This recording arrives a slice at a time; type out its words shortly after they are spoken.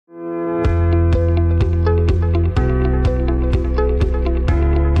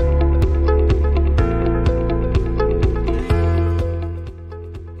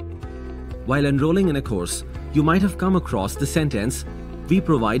While enrolling in a course, you might have come across the sentence, "We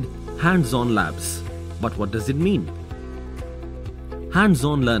provide hands-on labs." But what does it mean?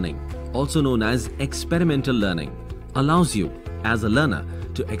 Hands-on learning, also known as experimental learning, allows you as a learner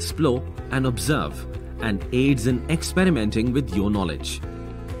to explore and observe and aids in experimenting with your knowledge.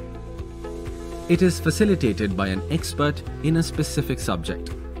 It is facilitated by an expert in a specific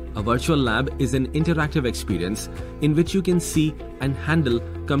subject. A virtual lab is an interactive experience in which you can see and handle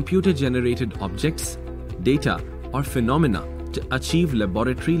computer-generated objects, data, or phenomena to achieve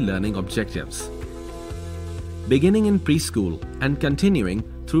laboratory learning objectives. Beginning in preschool and continuing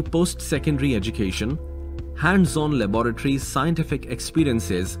through post-secondary education, hands-on laboratory scientific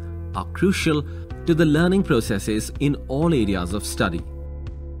experiences are crucial to the learning processes in all areas of study.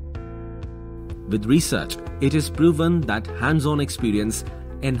 With research, it is proven that hands-on experience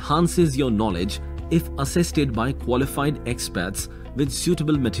enhances your knowledge if assisted by qualified experts with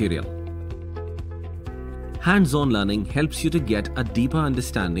suitable material. Hands-on learning helps you to get a deeper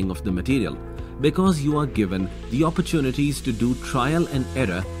understanding of the material because you are given the opportunities to do trial and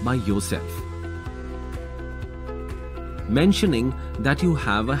error by yourself. Mentioning that you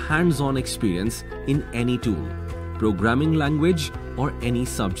have a hands-on experience in any tool, programming language, or any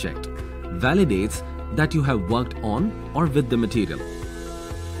subject validates that you have worked on or with the material.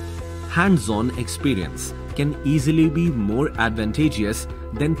 Hands-on experience can easily be more advantageous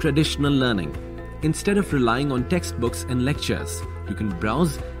than traditional learning. Instead of relying on textbooks and lectures, you can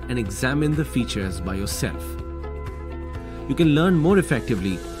browse and examine the features by yourself. You can learn more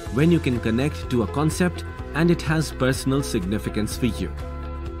effectively when you can connect to a concept and it has personal significance for you.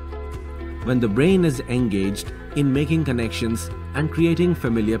 When the brain is engaged in making connections and creating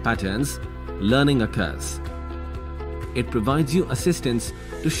familiar patterns, learning occurs. It provides you assistance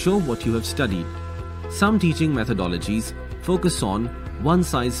to show what you have studied. Some teaching methodologies focus on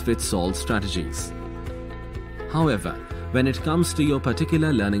one-size-fits-all strategies. However, when it comes to your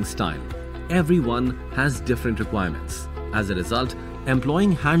particular learning style, everyone has different requirements. As a result,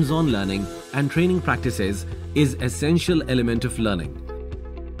 employing hands-on learning and training practices is an essential element of learning.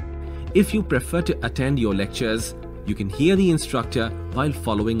 If you prefer to attend your lectures, you can hear the instructor while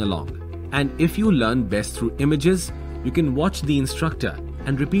following along. And if you learn best through images, you can watch the instructor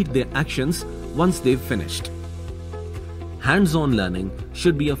and repeat their actions once they've finished. Hands-on learning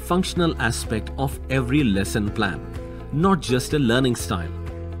should be a functional aspect of every lesson plan, not just a learning style.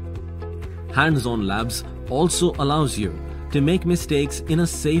 Hands-on labs also allows you to make mistakes in a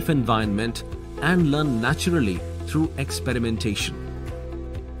safe environment and learn naturally through experimentation.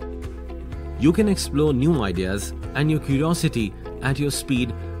 You can explore new ideas and your curiosity at your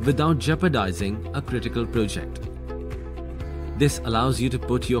speed without jeopardizing a critical project. This allows you to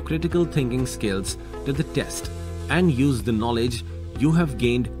put your critical thinking skills to the test and use the knowledge you have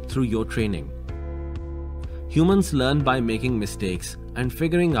gained through your training. Humans learn by making mistakes and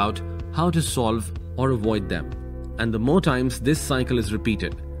figuring out how to solve or avoid them. And the more times this cycle is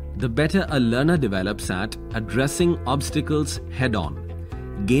repeated, the better a learner develops at addressing obstacles head-on,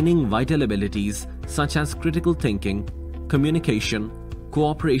 gaining vital abilities such as critical thinking, communication,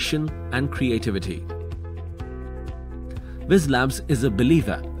 cooperation, and creativity. Whizlabs is a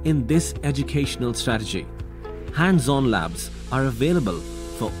believer in this educational strategy. Hands-on labs are available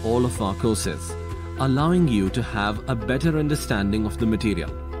for all of our courses, allowing you to have a better understanding of the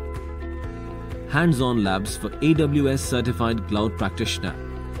material. Hands-on labs for AWS Certified Cloud Practitioner,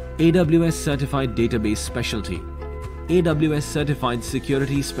 AWS Certified Database Specialty, AWS Certified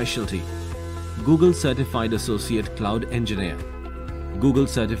Security Specialty, Google Certified Associate Cloud Engineer, Google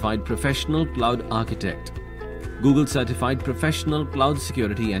Certified Professional Cloud Architect, Google Certified Professional Cloud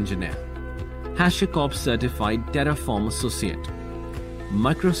Security Engineer, HashiCorp Certified Terraform Associate,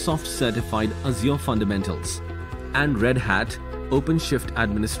 Microsoft Certified Azure Fundamentals, and Red Hat OpenShift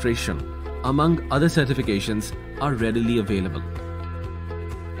Administration, among other certifications, are readily available.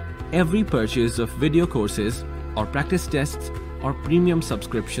 Every purchase of video courses or practice tests or premium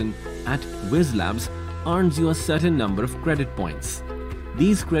subscription at Whizlabs earns you a certain number of credit points.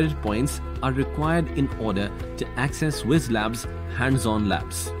 These credit points are required in order to access Whizlabs Hands-on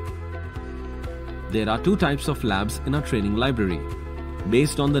Labs. There are two types of labs in our training library,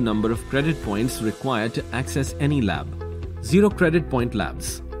 based on the number of credit points required to access any lab. 0 credit point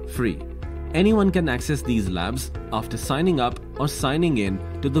labs, free. Anyone can access these labs after signing up or signing in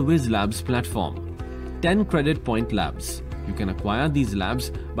to the Whizlabs platform. 10 credit point labs. You can acquire these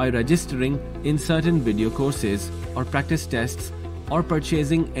labs by registering in certain video courses or practice tests or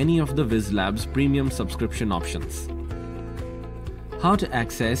purchasing any of the Whizlabs premium subscription options. How to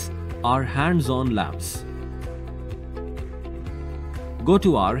access our hands-on labs. Go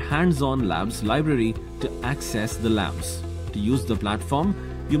to our Hands-on-Labs library to access the labs. To use the platform,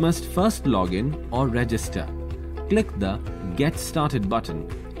 you must first log in or register. Click the Get Started button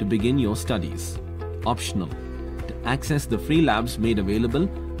to begin your studies. Optional. To access the free labs made available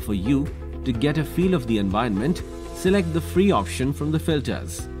for you to get a feel of the environment, select the free option from the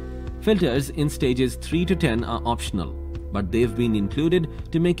filters. Filters in stages 3 to 10 are optional, but they've been included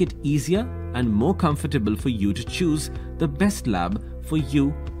to make it easier and more comfortable for you to choose the best lab for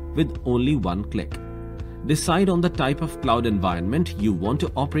you with only one click. Decide on the type of cloud environment you want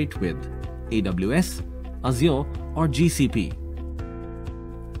to operate with: AWS, Azure, or GCP.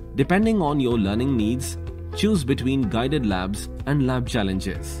 Depending on your learning needs, choose between guided labs and lab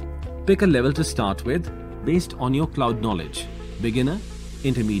challenges. Pick a level to start with based on your cloud knowledge: beginner,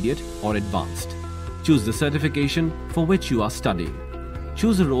 intermediate, or advanced. Choose the certification for which you are studying.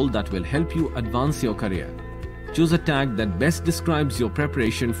 Choose a role that will help you advance your career. Choose a tag that best describes your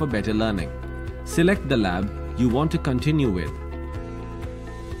preparation for better learning. Select the lab you want to continue with.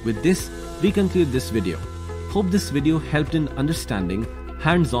 With this, we conclude this video. Hope this video helped in understanding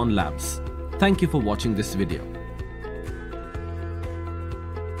Hands-on Labs. Thank you for watching this video.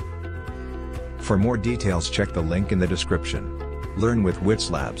 For more details, check the link in the description. Learn with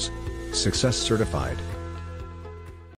Whizlabs. Success certified.